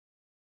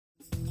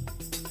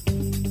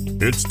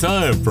It's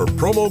time for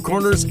Promo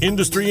Corner's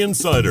Industry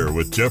Insider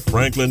with Jeff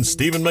Franklin,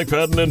 Stephen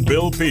McFadden, and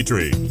Bill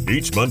Petrie.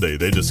 Each Monday,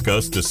 they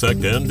discuss,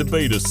 dissect, and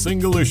debate a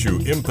single issue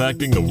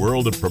impacting the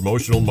world of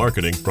promotional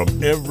marketing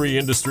from every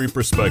industry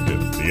perspective.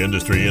 The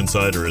Industry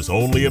Insider is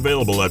only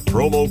available at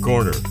Promo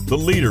Corner, the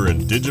leader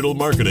in digital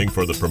marketing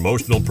for the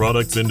promotional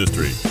products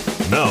industry.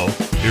 Now,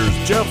 here's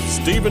Jeff,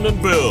 Stephen,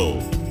 and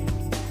Bill.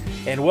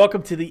 And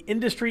welcome to the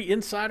Industry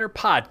Insider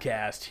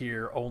Podcast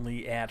here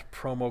only at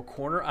Promo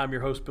Corner. I'm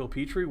your host, Bill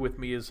Petrie. With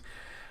me is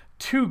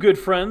two good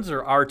friends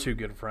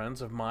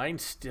of mine,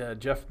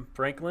 Jeff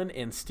Franklin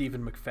and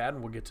Stephen McFadden.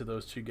 We'll get to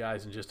those two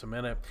guys in just a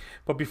minute.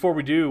 But before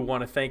we do,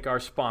 want to thank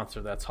our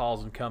sponsor. That's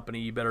Halls &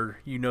 Company.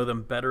 You know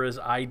them better as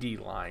ID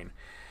Line.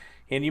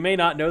 And you may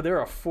not know,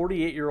 they're a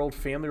 48-year-old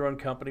family-run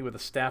company with a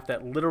staff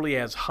that literally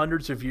has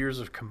hundreds of years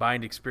of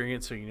combined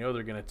experience, so you know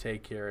they're going to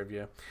take care of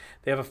you.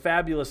 They have a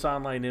fabulous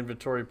online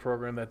inventory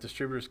program that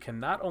distributors can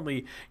not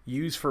only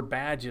use for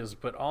badges,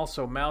 but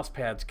also mouse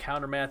pads,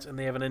 counter mats, and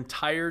they have an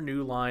entire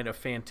new line of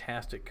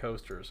fantastic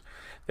coasters.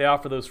 They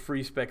offer those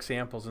free spec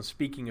samples, and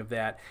speaking of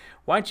that,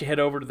 why don't you head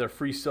over to their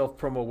free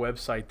self-promo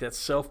website, that's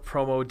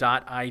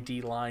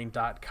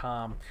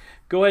selfpromo.idline.com.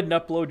 Go ahead and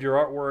upload your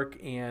artwork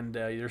and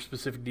your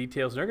specific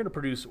details. They're going to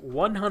produce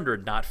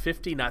 100, not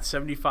 50, not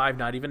 75,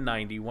 not even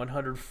 90,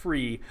 100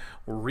 free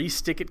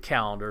restick-it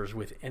calendars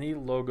with any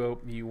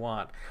logo you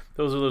want.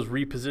 Those are those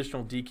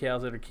repositional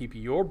decals that will keep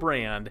your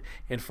brand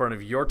in front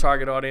of your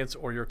target audience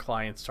or your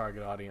client's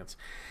target audience.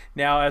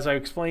 Now, as I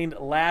explained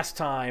last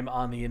time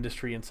on the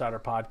Industry Insider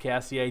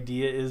Podcast, the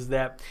idea is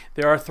that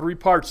there are three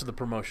parts of the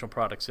promotional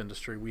products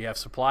industry. We have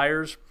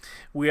suppliers,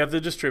 we have the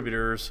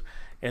distributors,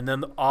 and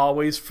then the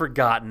always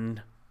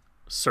forgotten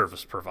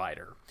service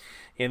provider.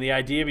 And the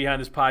idea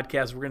behind this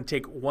podcast, we're going to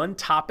take one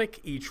topic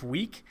each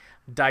week,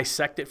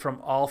 dissect it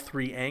from all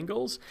three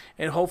angles,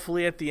 and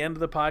hopefully at the end of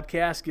the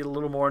podcast get a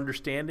little more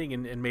understanding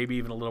and maybe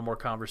even a little more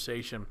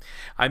conversation.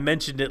 I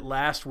mentioned it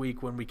last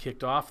week when we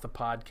kicked off the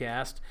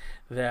podcast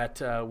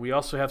that we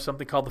also have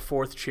something called the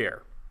fourth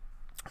chair.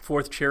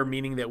 Fourth chair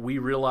meaning that we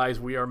realize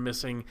we are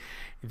missing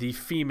the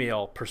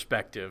female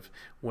perspective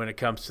when it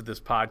comes to this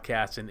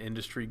podcast and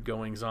industry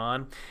goings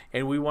on,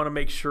 and we want to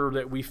make sure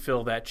that we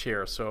fill that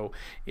chair. So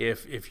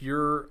if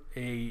you're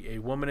a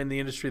woman in the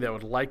industry that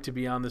would like to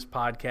be on this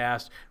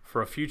podcast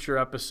for a future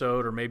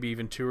episode or maybe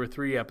even 2 or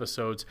 3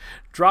 episodes,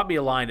 drop me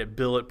a line at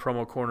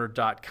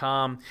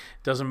bill@promocorner.com.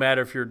 Doesn't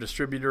matter if you're a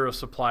distributor, a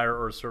supplier,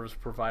 or a service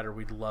provider,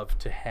 we'd love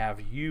to have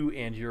you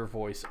and your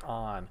voice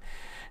on.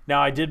 Now,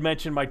 I did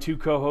mention my two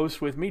co-hosts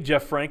with me,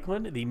 Jeff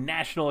Franklin, the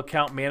National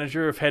Account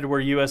Manager of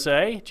Headwear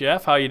USA.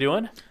 Jeff, how you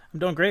doing? I'm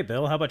doing great,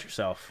 Bill. How about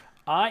yourself?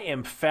 I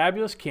am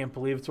fabulous. Can't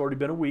believe it's already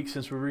been a week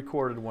since we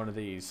recorded one of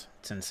these.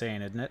 It's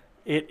insane, isn't it?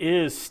 It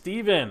is.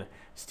 Stephen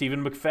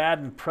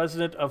McFadden,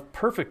 President of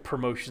Perfect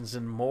Promotions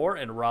and More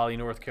in Raleigh,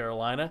 North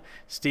Carolina.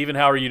 Stephen,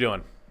 how are you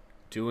doing?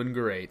 Doing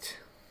great.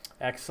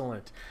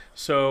 Excellent.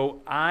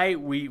 So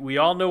we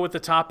all know what the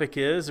topic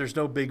is. There's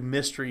no big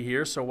mystery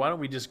here, so why don't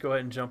we just go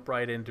ahead and jump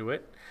right into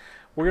it.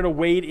 We're going to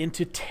wade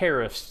into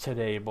tariffs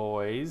today,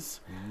 boys.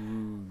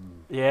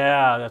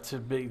 Yeah, that's a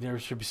big. There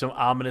should be some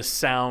ominous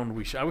sound.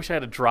 I wish I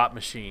had a drop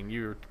machine.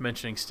 You were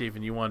mentioning,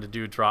 Stephen, you wanted to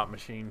do a drop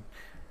machine.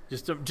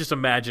 Just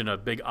imagine a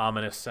big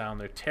ominous sound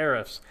there.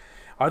 Tariffs.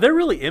 Are they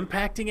really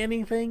impacting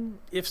anything?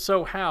 If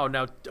so, how?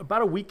 Now,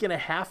 about a week and a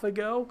half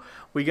ago,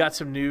 we got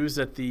some news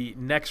that the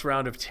next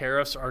round of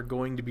tariffs are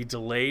going to be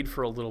delayed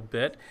for a little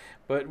bit,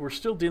 but we're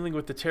still dealing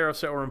with the tariffs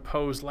that were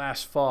imposed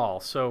last fall.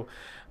 So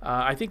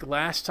I think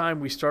last time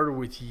we started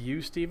with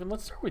you, Stephen.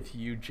 Let's start with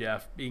you,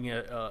 Jeff, being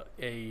a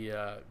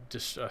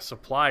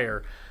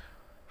supplier.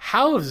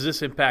 How has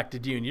this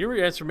impacted you? And your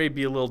answer may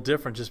be a little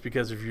different just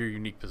because of your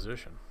unique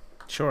position.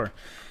 Sure.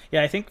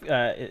 Yeah, I think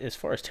as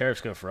far as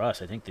tariffs go for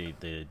us, I think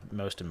the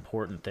most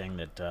important thing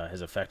that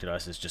has affected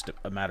us is just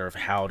a matter of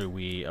how do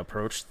we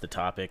approach the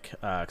topic.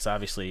 Because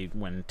obviously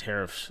when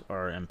tariffs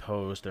are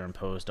imposed, they're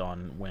imposed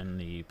on when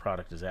the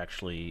product is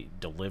actually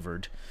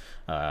delivered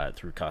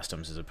through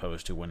customs as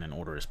opposed to when an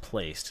order is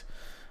placed.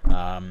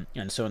 And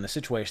so in the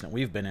situation that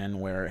we've been in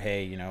where,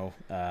 hey,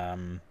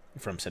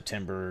 from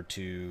September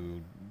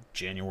to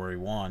January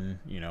 1,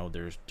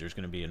 there's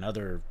going to be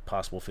another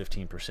possible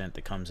 15%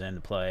 that comes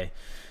into play,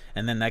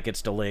 and then that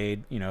gets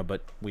delayed.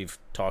 But we've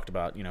talked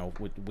about,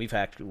 we've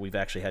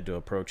actually had to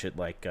approach it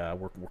like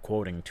we're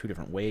quoting two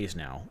different ways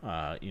now.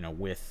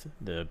 With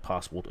the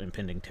possible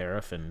impending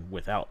tariff and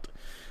without.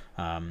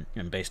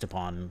 And based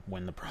upon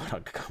when the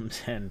product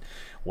comes in,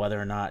 whether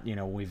or not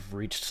we've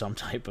reached some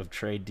type of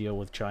trade deal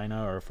with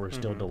China, or if we're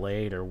still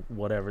delayed, or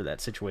whatever that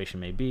situation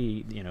may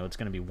be, it's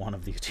going to be one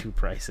of these two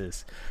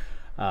prices.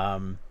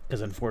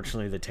 Because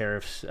unfortunately, the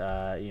tariffs,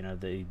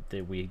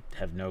 we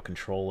have no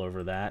control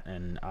over that,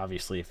 and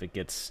obviously, if we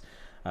get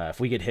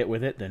hit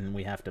with it, then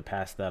we have to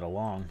pass that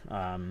along.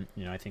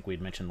 I think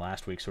we'd mentioned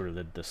last week sort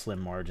of the slim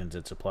margins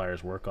that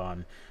suppliers work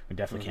on. We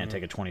definitely can't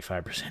take a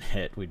 25%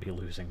 hit. We'd be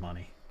losing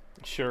money.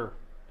 Sure.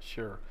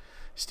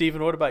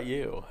 Stephen, what about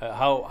you?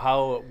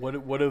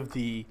 What of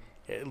the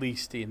at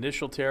least the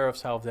initial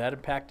tariffs, how have that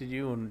impacted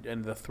you,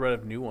 and the threat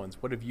of new ones?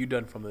 What have you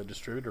done from the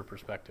distributor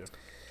perspective?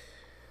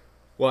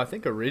 Well, I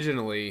think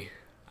originally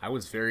I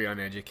was very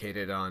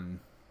uneducated on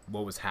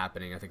what was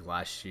happening. I think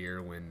last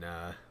year when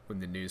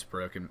the news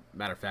broke, and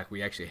matter of fact,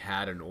 we actually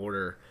had an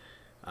order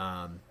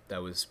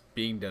that was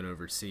being done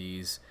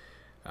overseas.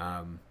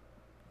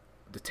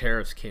 The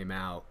tariffs came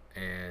out,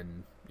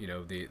 and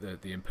the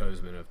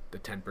imposition of the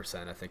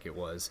 10%, I think it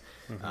was,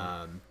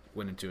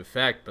 went into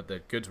effect, but the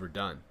goods were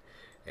done,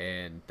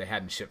 and they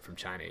hadn't shipped from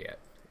China yet.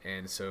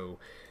 And so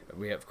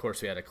we had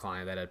a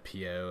client that had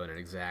PO and an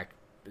exact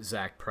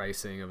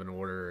pricing of an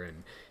order,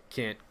 and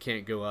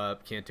can't go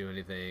up, can't do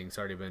anything. It's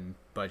already been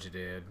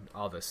budgeted,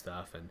 all this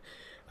stuff,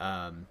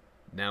 and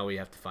now we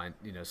have to find,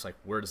 it's like,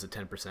 where does the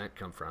 10%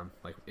 come from?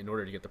 Like, in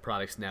order to get the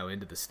products now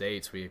into the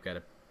States, we've got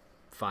to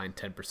find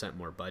 10%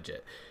 more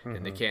budget,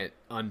 and they can't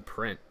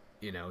unprint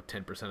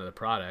 10% of the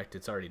product.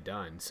 It's already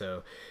done.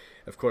 So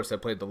of course I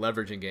played the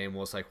leveraging game.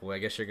 Well, it's like, well, I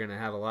guess you're going to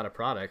have a lot of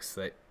products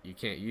that you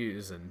can't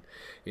use, and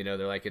they're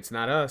like, it's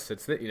not us,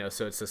 it's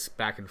so it's this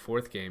back and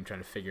forth game trying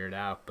to figure it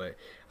out. But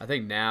I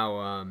think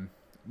now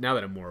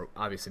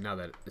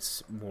that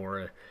it's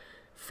more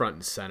front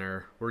and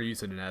center, we're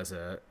using it as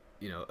a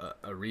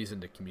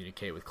reason to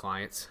communicate with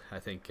clients. I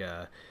think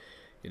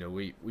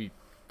we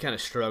kind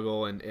of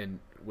struggle and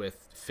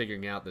with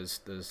figuring out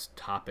those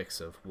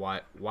topics of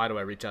why do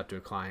I reach out to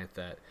a client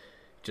that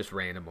just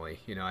randomly,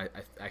 I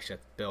actually,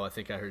 Bill, I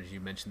think I heard you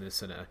mention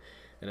this in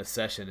a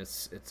session.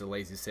 It's a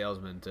lazy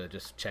salesman to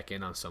just check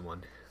in on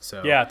someone.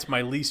 So yeah, it's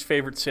my least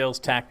favorite sales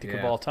tactic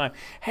of all time.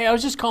 Hey, I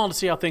was just calling to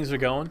see how things are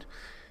going.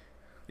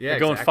 Yeah, they're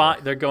going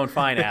fine. They're going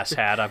fine,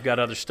 asshat. I've got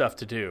other stuff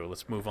to do.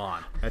 Let's move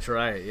on. That's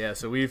right. Yeah.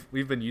 So we've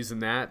been using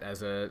that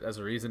as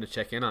a reason to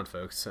check in on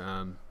folks.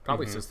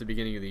 Probably since the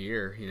beginning of the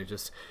year.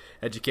 just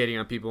educating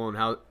on people and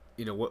how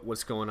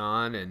what's going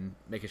on, and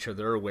making sure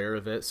they're aware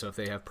of it. So if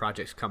they have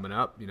projects coming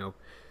up,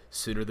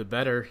 sooner the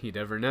better. You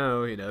never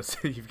know.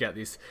 So you've got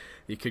these.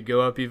 You could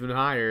go up even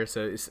higher.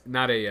 So it's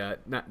not a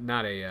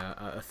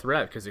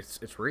threat, because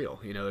it's real.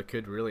 It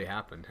could really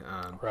happen.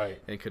 Right.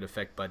 And could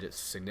affect budgets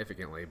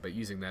significantly. But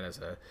using that as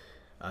a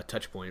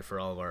touch point for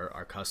all of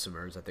our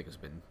customers, I think has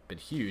been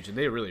huge, and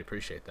they really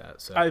appreciate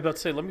that. So I was about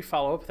to say, let me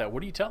follow up with that.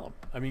 What do you tell them?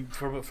 I mean,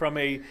 from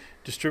a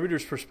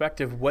distributor's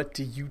perspective, what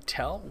do you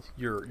tell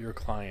your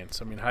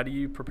clients? I mean, how do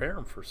you prepare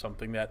them for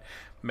something that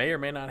may or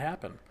may not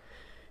happen?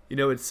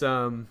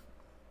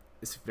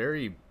 It's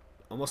very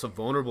almost a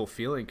vulnerable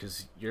feeling,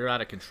 because you're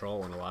out of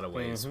control in a lot of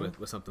ways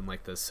with something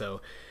like this.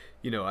 So,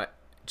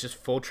 just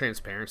full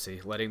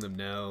transparency, letting them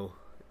know,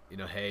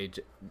 hey,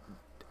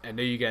 I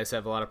know you guys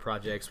have a lot of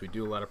projects. We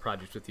do a lot of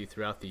projects with you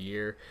throughout the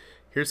year.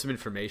 Here's some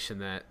information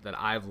that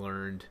I've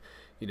learned,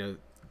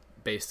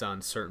 based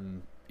on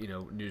certain,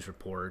 news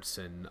reports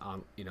and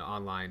on,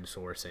 online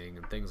sourcing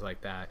and things like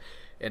that,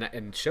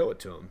 and show it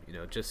to them.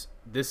 Just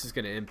this is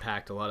going to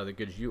impact a lot of the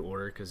goods you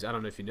order, because I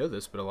don't know if you know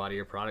this, but a lot of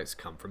your products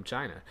come from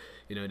China.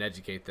 And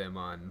educate them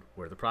on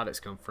where the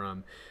products come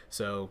from.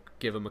 So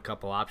give them a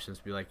couple options.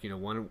 Be like,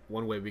 one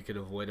way we could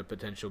avoid a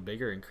potential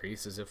bigger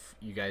increase is if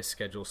you guys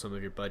schedule some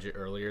of your budget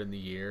earlier in the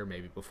year,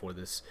 maybe before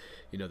this,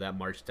 that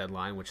March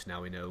deadline, which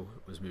now we know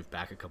was moved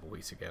back a couple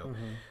weeks ago.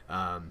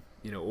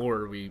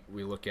 Or we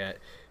look at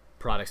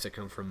products that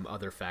come from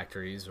other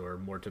factories or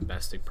more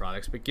domestic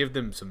products, but give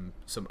them some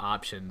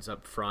options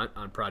up front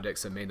on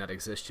projects that may not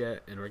exist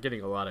yet. And we're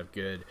getting a lot of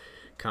good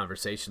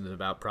conversations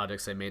about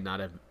projects they may not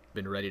have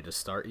been ready to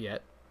start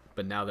yet,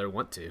 but now they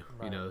want to.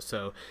 Right.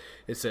 So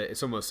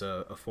it's almost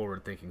a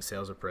forward thinking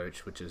sales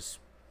approach, which is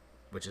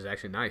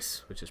actually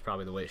nice, which is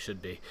probably the way it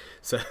should be.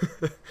 So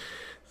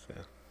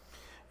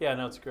yeah,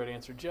 no, it's a great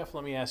answer. Jeff,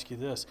 let me ask you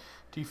this: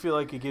 do you feel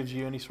like it gives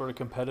you any sort of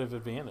competitive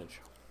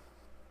advantage?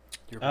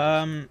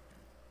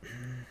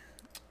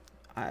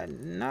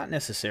 Not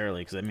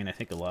necessarily, because I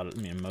think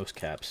most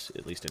caps,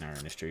 at least in our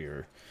industry,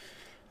 are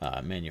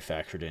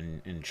manufactured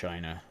in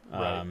China.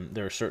 Right.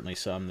 There are certainly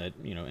some that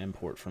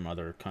import from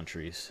other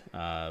countries,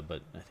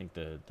 but I think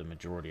the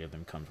majority of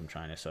them come from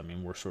China. So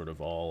we're sort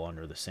of all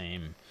under the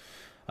same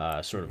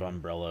sort of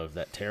umbrella of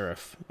that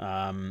tariff.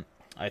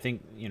 I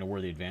think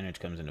where the advantage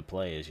comes into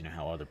play is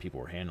how other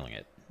people are handling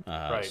it.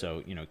 Right.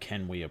 So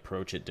can we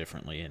approach it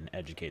differently and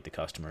educate the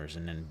customers,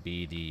 and then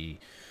be the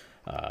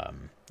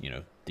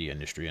the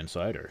industry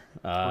insider,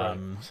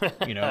 and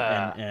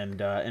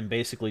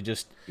basically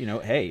just,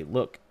 hey,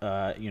 look,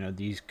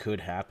 these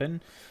could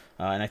happen.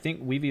 And I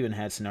think we've even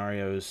had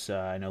scenarios,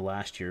 I know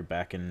last year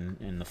back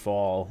in the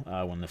fall,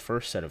 when the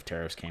first set of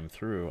tariffs came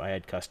through, I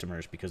had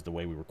customers, because the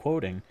way we were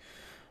quoting,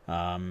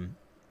 I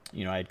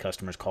had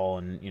customers call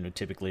and,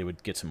 typically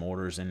would get some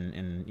orders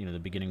in the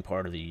beginning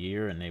part of the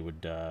year, and they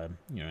would, and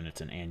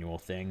it's an annual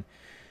thing.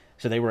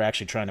 So they were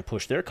actually trying to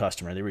push their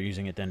customer. They were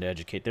using it then to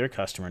educate their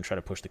customer and try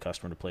to push the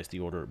customer to place the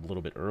order a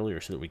little bit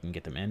earlier so that we can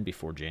get them in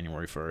before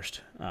January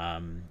 1st,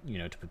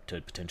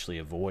 to potentially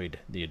avoid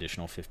the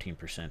additional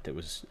 15% that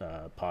was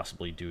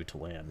possibly due to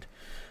land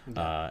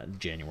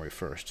January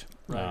 1st.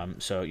 Right.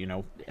 So,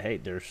 hey,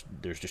 there's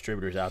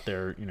distributors out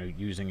there,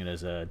 using it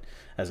as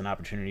an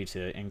opportunity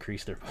to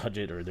increase their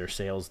budget or their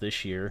sales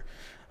this year,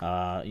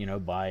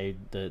 by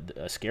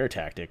a scare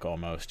tactic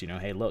almost.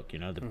 Hey, look,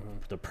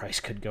 the price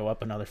could go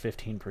up another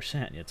 15%.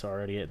 It's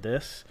already at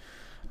this.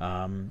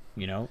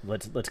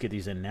 Let's get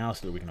these in now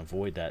so that we can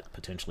avoid that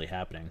potentially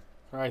happening.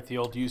 All right, the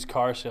old used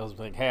car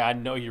salesman. Hey, I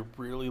know you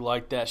really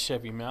like that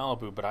Chevy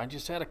Malibu, but I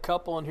just had a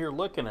couple in here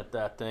looking at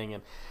that thing,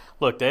 and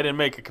look, they didn't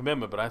make a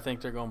commitment, but I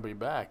think they're going to be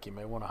back. You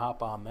may want to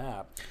hop on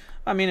that.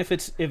 I mean, if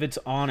it's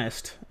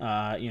honest, which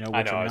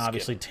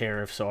obviously kidding.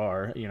 Tariffs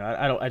are.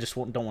 I just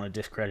don't want to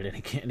discredit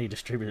any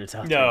distributor that's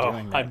out No, there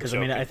doing that, because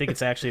I think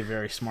it's actually a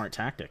very smart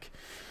tactic.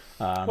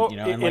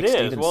 And like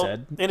Steven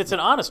said, and it's an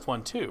honest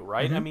one too,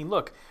 right? Mm-hmm. I mean,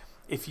 look,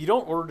 if you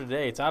don't order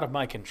today, it's out of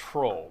my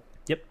control.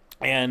 Yep.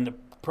 And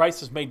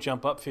prices may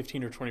jump up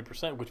 15 or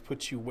 20%, which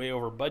puts you way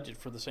over budget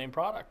for the same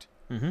product.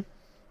 Mm-hmm.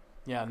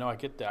 Yeah, no, I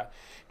get that.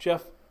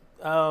 Jeff,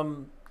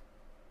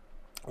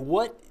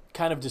 what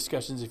kind of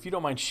discussions, if you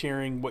don't mind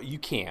sharing what you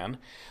can,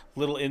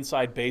 little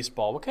inside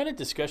baseball, what kind of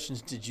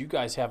discussions did you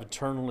guys have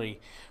internally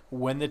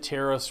when the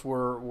tariffs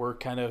were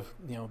kind of,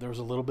 there was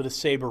a little bit of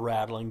saber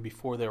rattling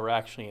before they were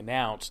actually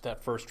announced,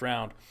 that first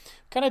round?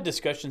 What kind of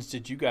discussions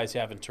did you guys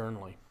have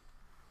internally?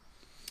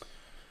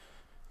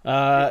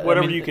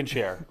 Whatever you can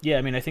share. Yeah,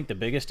 I mean, I think the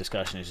biggest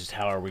discussion is just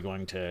how are we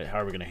going to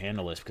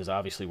handle this? Because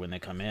obviously, when they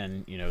come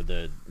in,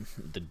 the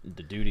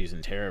duties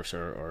and tariffs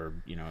are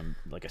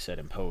like I said,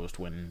 imposed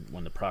when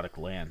the product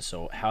lands.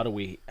 So how do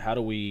we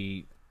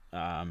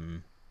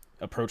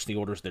approach the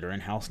orders that are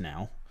in house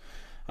now?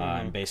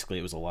 And basically,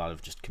 it was a lot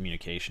of just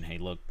communication. Hey,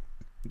 look,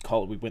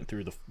 we went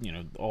through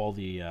all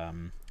the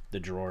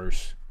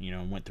drawers,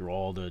 went through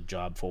all the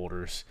job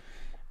folders.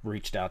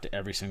 Reached out to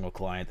every single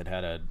client that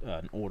had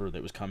an order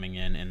that was coming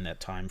in that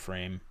time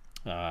frame,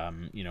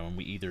 and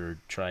we either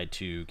tried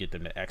to get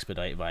them to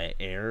expedite via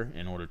air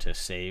in order to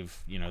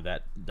save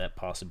that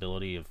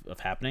possibility of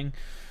happening,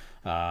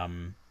 so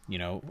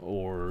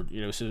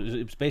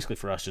it was basically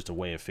for us just a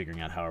way of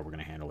figuring out how we're going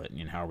to handle it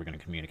and how we're going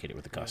to communicate it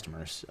with the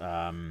customers.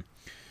 I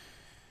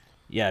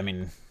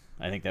mean,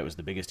 I think that was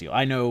the biggest deal.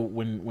 I know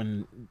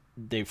when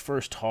they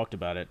first talked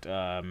about it.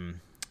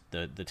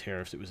 The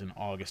tariffs, it was in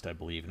August, I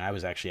believe, and I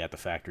was actually at the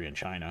factory in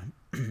China.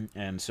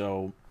 And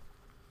so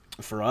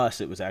for us,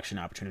 it was actually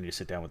an opportunity to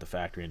sit down with the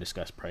factory and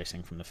discuss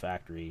pricing from the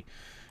factory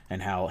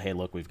and how, hey,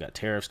 look, we've got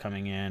tariffs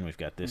coming in, we've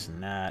got this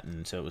and that.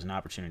 And so it was an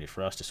opportunity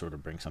for us to sort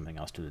of bring something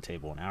else to the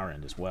table on our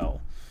end as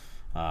well.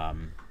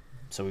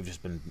 So we've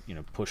just been,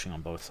 pushing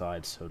on both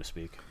sides, so to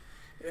speak.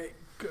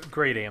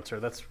 Great answer.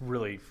 That's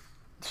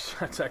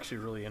actually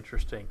really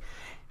interesting.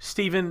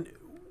 Steven,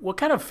 what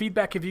kind of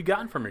feedback have you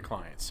gotten from your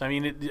clients? I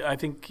mean, I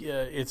think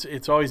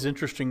it's always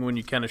interesting when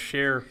you kind of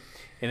share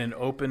in an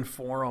open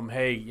forum,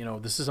 hey,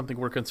 this is something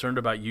we're concerned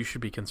about, you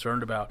should be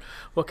concerned about.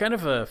 What kind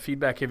of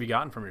feedback have you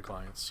gotten from your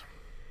clients?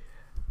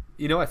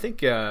 I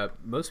think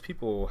most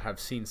people have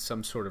seen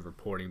some sort of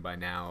reporting by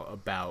now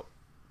about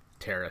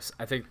tariffs.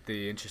 I think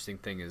the interesting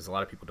thing is a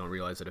lot of people don't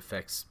realize it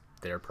affects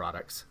their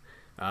products.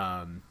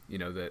 The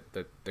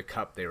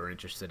cup they were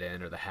interested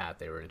in or the hat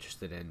they were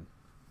interested in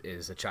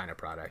is a China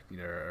product,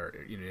 or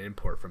an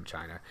import from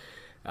China.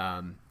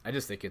 I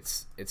just think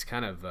it's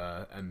kind of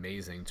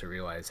amazing to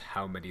realize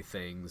how many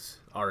things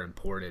are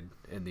imported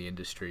in the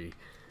industry,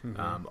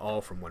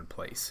 all from one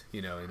place,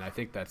 and I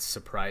think that's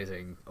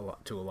surprising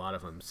to a lot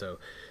of them. So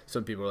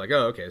some people are like,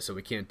 oh, okay, so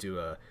we can't do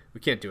a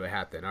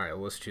hat then. All right,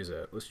 well, let's choose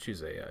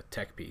a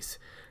tech piece.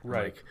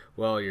 Right. Like,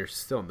 well, you're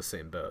still in the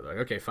same boat. Like,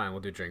 okay, fine, we'll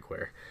do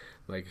drinkware.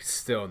 Like,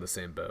 still in the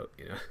same boat,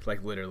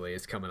 like literally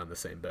it's coming on the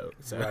same boat.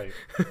 So, right.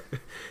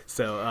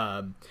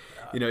 So,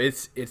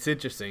 it's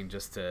interesting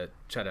just to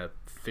try to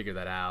figure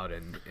that out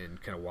and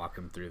kind of walk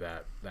them through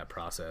that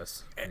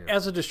process.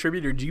 As a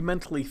distributor, do you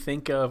mentally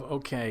think of,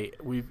 okay,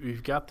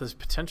 we've got this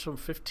potential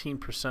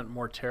 15%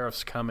 more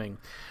tariffs coming.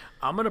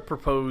 I'm going to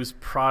propose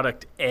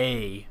product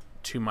A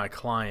to my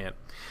client,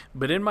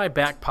 but in my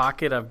back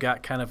pocket, I've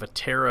got kind of a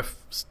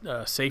tariff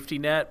safety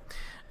net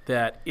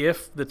that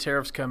if the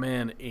tariffs come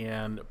in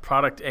and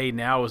product A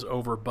now is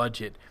over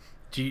budget,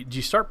 do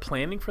you start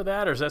planning for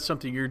that, or is that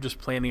something you're just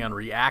planning on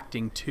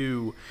reacting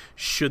to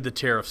should the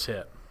tariffs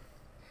hit?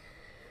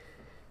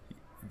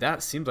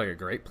 That seems like a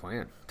great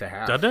plan to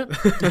have. Doesn't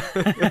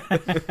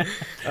it?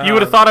 You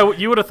would have thought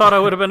I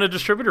would have been a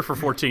distributor for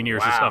 14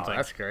 years or something.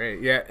 That's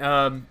great.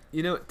 Yeah.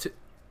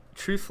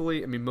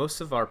 Truthfully, I mean,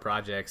 most of our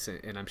projects,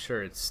 and I'm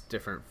sure it's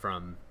different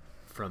from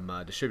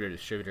distributor to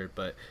distributor,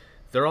 but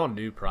they're all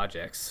new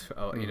projects.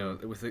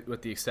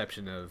 With the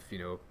exception of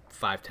 5-10%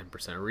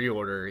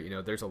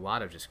 reorder. There's a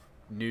lot of just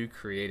new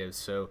creatives.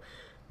 So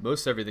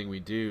most everything we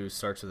do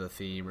starts with a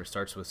theme or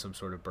starts with some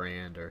sort of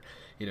brand, or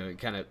it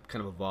kind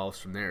of evolves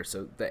from there.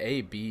 So the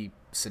A/B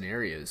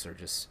scenarios are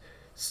just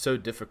so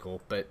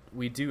difficult, but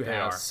we do They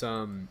have are.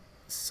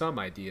 some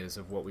ideas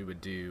of what we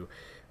would do,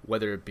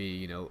 whether it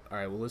be, all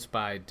right, well, let's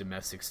buy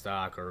domestic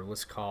stock, or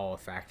let's call a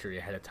factory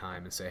ahead of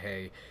time and say,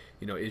 hey,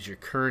 is your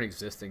current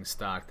existing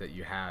stock that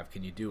you have,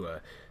 can you do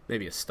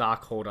maybe a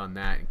stock hold on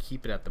that and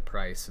keep it at the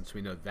price, since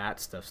we know that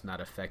stuff's not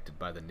affected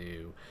by the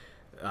new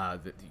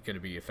that you're going to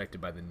be affected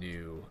by the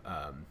new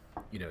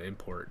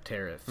import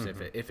tariffs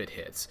if it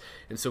hits.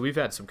 And so we've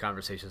had some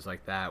conversations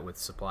like that with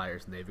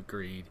suppliers, and they've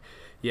agreed,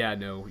 yeah,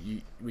 no,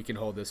 we can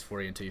hold this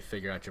for you until you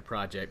figure out your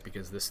project,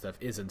 because this stuff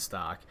is in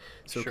stock.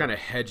 So Sure. we're kind of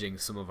hedging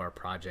some of our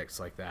projects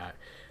like that.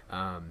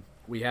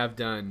 We have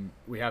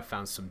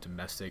found some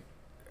domestic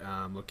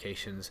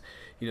locations.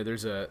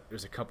 There's a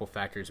couple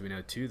factories we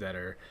know too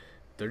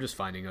they're just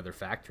finding other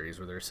factories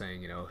where they're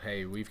saying,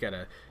 hey, we've got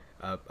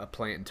a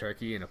plant in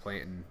Turkey and a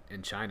plant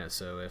in China.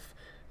 So if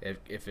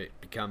it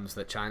becomes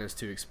that China's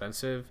too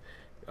expensive,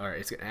 or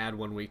it's going to add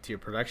 1 week to your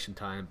production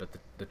time, but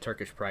the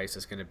Turkish price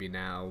is going to be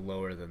now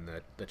lower than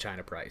the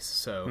China price.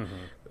 So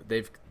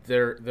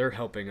they're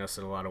helping us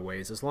in a lot of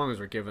ways, as long as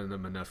we're giving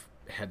them enough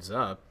heads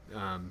up.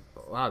 A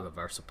lot of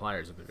our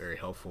suppliers have been very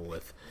helpful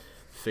with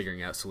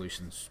figuring out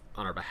solutions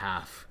on our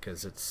behalf,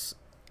 because it's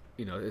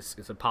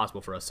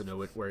impossible for us to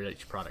know where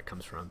each product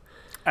comes from.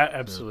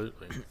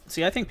 Absolutely.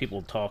 See, I think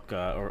people talk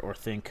or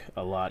think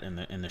a lot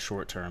in the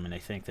short term, and they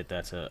think that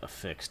that's a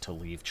fix to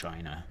leave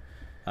China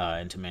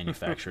and to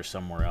manufacture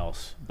somewhere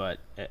else. But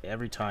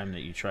every time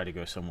that you try to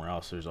go somewhere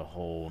else, there's a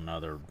whole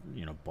another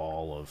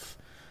ball of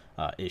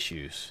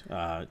issues.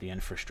 The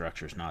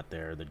infrastructure's not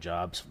there. The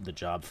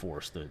job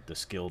force, the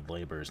skilled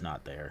labor is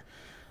not there.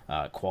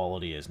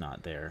 Quality is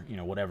not there.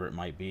 Whatever it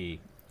might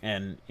be.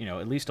 And,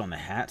 at least on the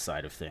hat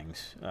side of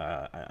things,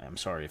 I'm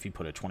sorry, if you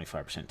put a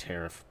 25%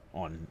 tariff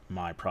on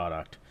my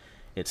product,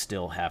 it's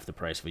still half the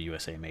price of a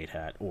USA-made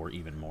hat, or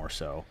even more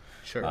so.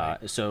 Sure.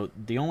 So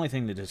the only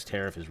thing that this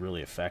tariff is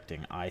really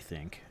affecting, I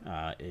think,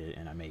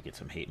 and I may get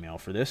some hate mail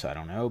for this, I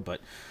don't know,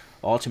 but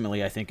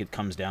ultimately I think it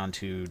comes down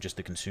to just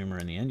the consumer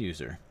and the end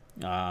user.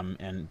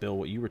 And Bill,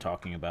 what you were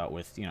talking about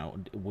with,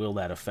 will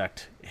that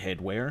affect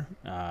headwear,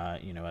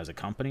 as a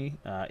company?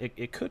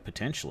 It could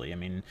potentially. I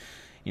mean,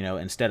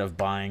 instead of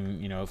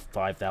buying,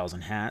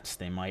 5,000 hats,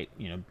 they might,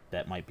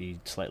 that might be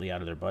slightly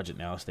out of their budget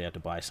now, so they have to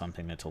buy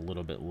something that's a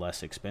little bit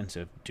less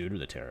expensive due to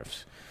the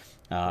tariffs.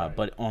 Right.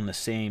 But on the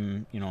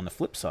same, on the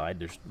flip side,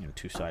 there's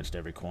two sides to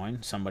every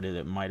coin. Somebody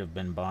that might have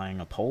been buying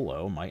a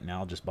polo might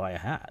now just buy a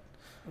hat.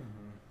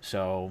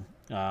 So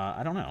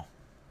I don't know.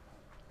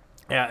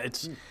 Yeah,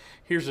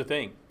 here's the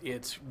thing.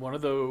 It's one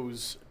of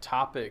those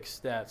topics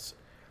that's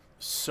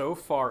so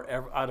far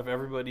out of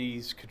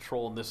everybody's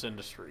control in this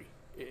industry.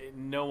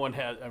 No one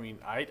has. I mean,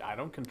 I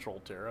don't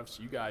control tariffs.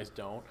 You guys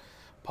don't.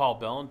 Paul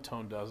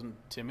Bellantone doesn't.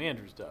 Tim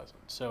Andrews doesn't.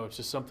 So it's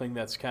just something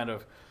that's kind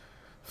of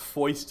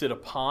foisted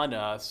upon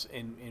us,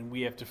 and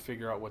we have to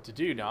figure out what to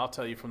do. Now, I'll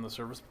tell you from the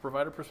service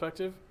provider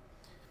perspective,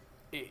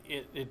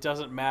 it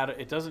doesn't matter.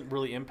 It doesn't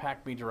really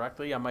impact me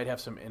directly. I might have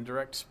some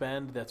indirect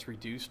spend that's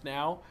reduced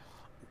now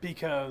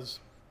because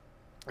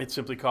it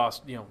simply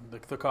costs,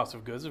 the cost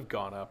of goods have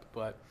gone up.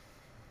 But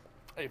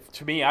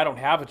to me, I don't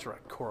have a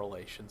direct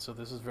correlation. So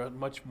this is very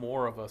much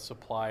more of a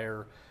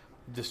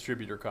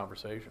supplier-distributor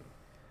conversation.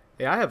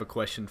 Yeah, I have a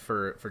question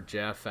for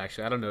Jeff,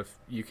 actually. I don't know if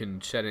you can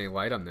shed any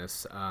light on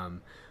this.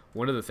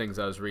 One of the things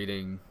I was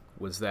reading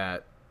was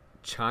that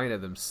China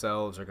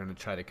themselves are going to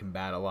try to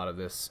combat a lot of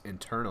this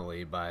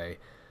internally by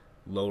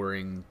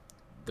lowering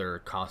their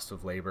cost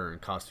of labor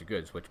and cost of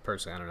goods, which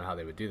personally I don't know how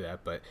they would do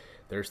that, but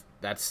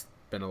that's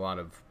been a lot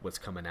of what's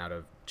coming out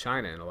of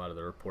China, and a lot of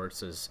the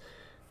reports is,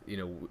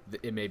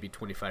 it may be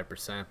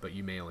 25%, but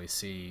you may only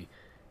see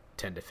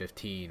 10 to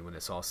 15 when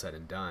it's all said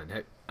and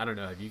done. I don't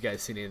know, have you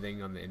guys seen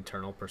anything on the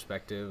internal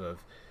perspective of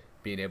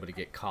being able to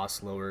get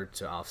costs lowered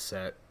to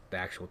offset the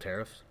actual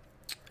tariffs?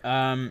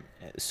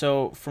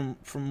 So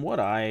from what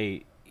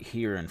I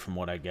hear and from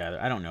what I gather,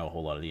 I don't know a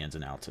whole lot of the ins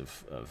and outs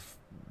of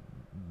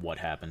what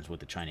happens with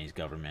the Chinese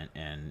government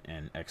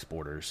and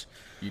exporters.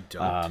 You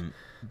don't.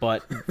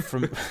 But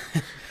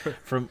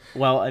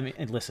well, I mean,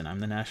 listen, I'm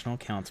the national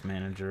accounts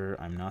manager.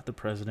 I'm not the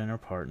president or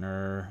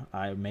partner.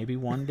 Maybe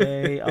one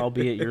day I'll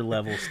be at your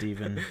level,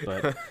 Stephen.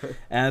 But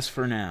as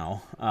for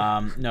now,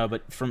 no.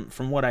 But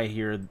from what I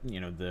hear,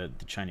 the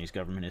Chinese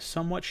government is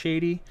somewhat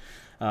shady,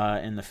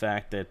 in the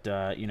fact that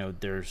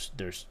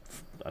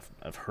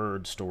I've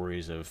heard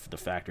stories of the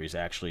factories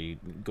actually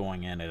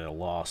going in at a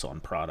loss on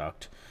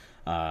product.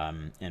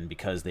 And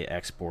because they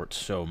export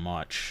so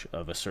much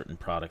of a certain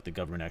product, the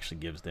government actually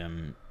gives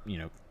them,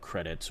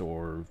 credits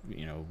or,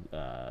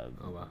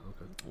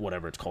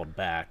 whatever it's called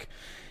back.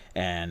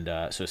 And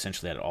so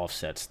essentially that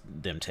offsets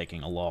them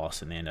taking a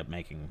loss, and they end up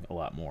making a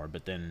lot more.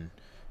 But then,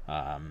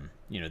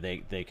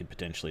 they could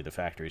potentially, the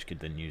factories could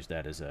then use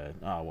that as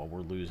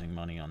we're losing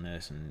money on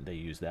this, and they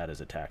use that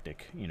as a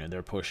tactic.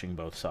 They're pushing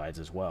both sides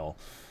as well.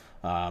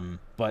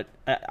 But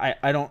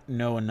I don't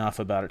know enough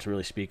about it to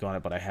really speak on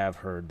it, but I have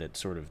heard that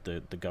sort of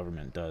the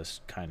government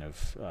does kind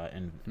of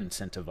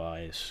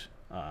incentivize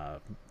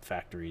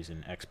factories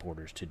and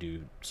exporters to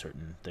do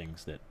certain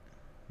things that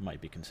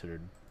might be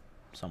considered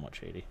somewhat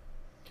shady.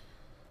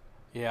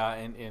 Yeah,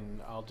 and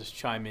I'll just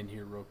chime in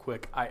here real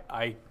quick.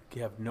 I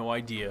have no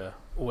idea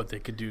what they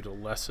could do to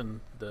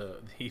lessen the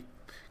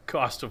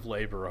cost of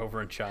labor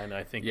over in China.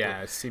 I think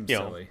it seems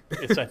silly.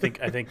 I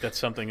think that's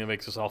something that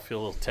makes us all feel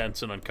a little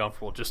tense and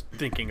uncomfortable just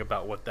thinking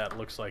about what that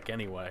looks like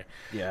anyway.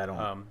 Yeah, I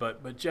don't.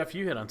 But Jeff,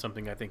 you hit on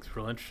something I think is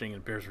real interesting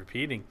and bears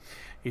repeating.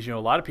 Is a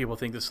lot of people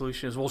think the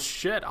solution is, well,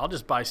 shit, I'll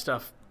just buy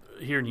stuff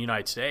here in the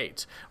United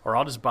States, or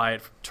I'll just buy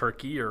it from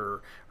Turkey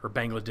or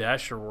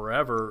Bangladesh or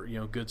wherever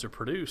goods are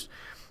produced.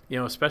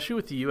 Especially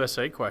with the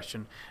USA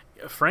question,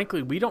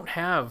 frankly, we don't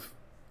have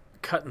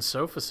cut and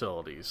sew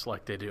facilities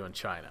like they do in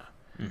China.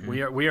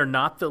 Mm-hmm. We are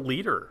not the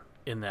leader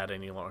in that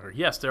any longer.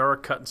 Yes, there are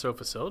cut and sew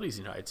facilities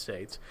in the United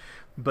States,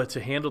 but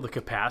to handle the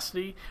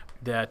capacity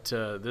that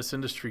this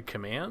industry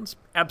commands,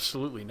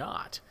 absolutely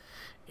not.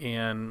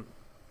 And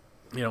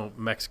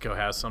Mexico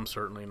has some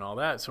certainly and all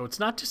that. So it's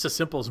not just as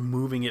simple as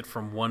moving it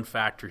from one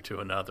factory to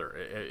another.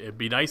 It'd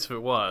be nice if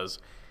it was.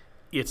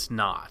 It's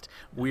not.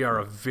 We are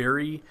a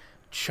very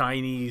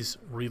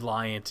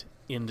Chinese-reliant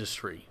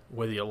industry,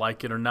 whether you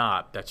like it or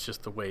not. That's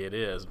just the way it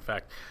is. In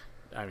fact,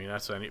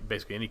 that's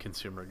basically any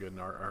consumer good in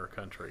our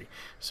country.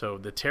 So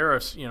the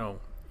tariffs,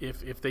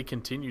 if they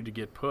continue to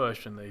get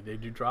pushed and they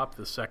do drop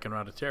the second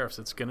round of tariffs,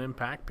 it's going to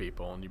impact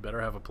people, and you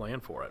better have a plan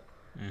for it.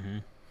 Mm-hmm.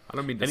 I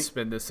don't mean to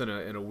spin this in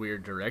a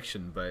weird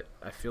direction, but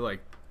I feel like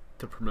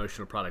the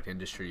promotional product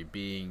industry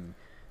being,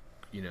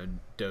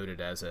 doted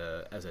as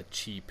a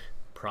cheap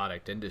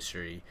product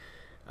industry.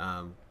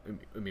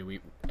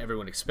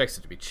 Everyone expects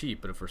it to be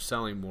cheap, but if we're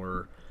selling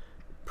more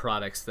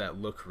products that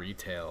look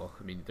retail,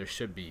 there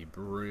should be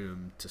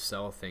room to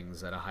sell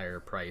things at a higher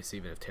price,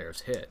 even if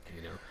tariffs hit.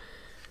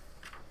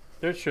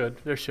 There should,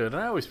 and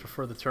I always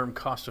prefer the term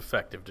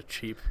cost-effective to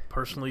cheap.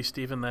 Personally,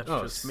 Stephen, that's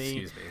just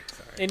me. Excuse me.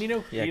 Sorry. And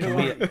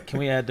can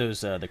we add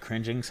those the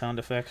cringing sound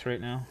effects right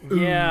now?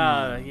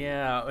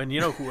 Yeah. And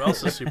who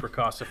else is super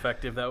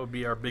cost-effective? That would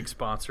be our big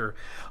sponsor,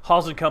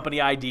 Halls & Company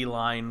ID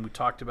Line. We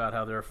talked about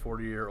how they're a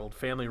 40-year-old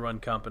family-run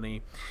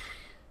company.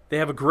 They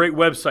have a great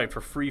website for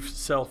free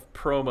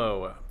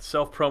self-promo,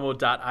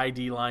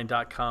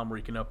 selfpromo.idline.com, where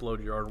you can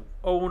upload your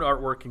own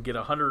artwork and get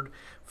 100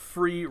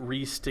 free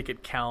Restick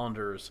It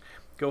calendars.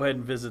 Go ahead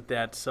and visit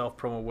that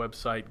self-promo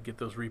website, get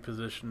those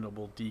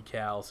repositionable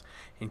decals,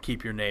 and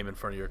keep your name in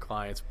front of your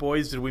clients.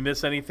 Boys, did we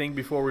miss anything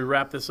before we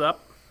wrap this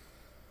up?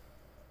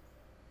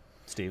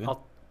 Steven?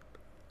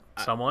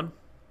 Someone?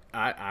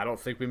 I don't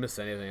think we missed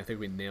anything. I think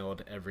we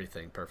nailed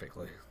everything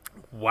perfectly.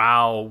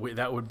 Wow,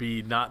 that would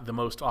be not the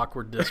most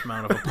awkward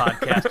dismount of a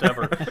podcast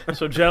ever.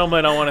 So,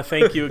 gentlemen, I want to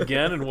thank you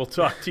again, and we'll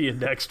talk to you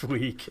next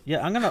week.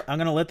 Yeah, I'm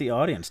gonna let the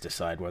audience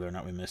decide whether or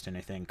not we missed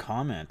anything.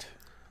 Comment.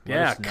 Let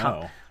us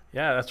know.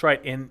 Yeah, that's right.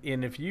 And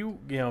if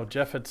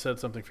Jeff had said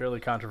something fairly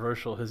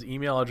controversial. His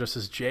email address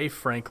is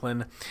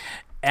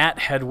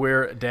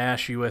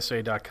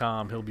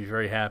jfranklin@headwear-usa.com. He'll be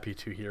very happy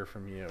to hear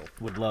from you.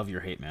 Would love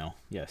your hate mail.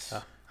 Yes.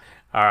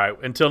 All right.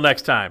 Until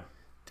next time.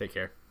 Take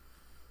care.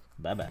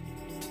 Bye-bye.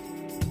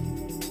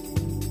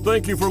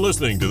 Thank you for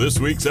listening to this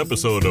week's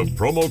episode of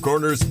Promo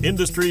Corner's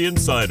Industry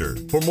Insider.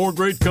 For more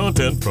great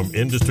content from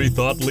industry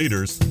thought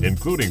leaders,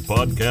 including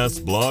podcasts,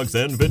 blogs,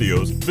 and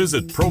videos,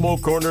 visit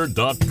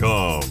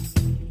promocorner.com.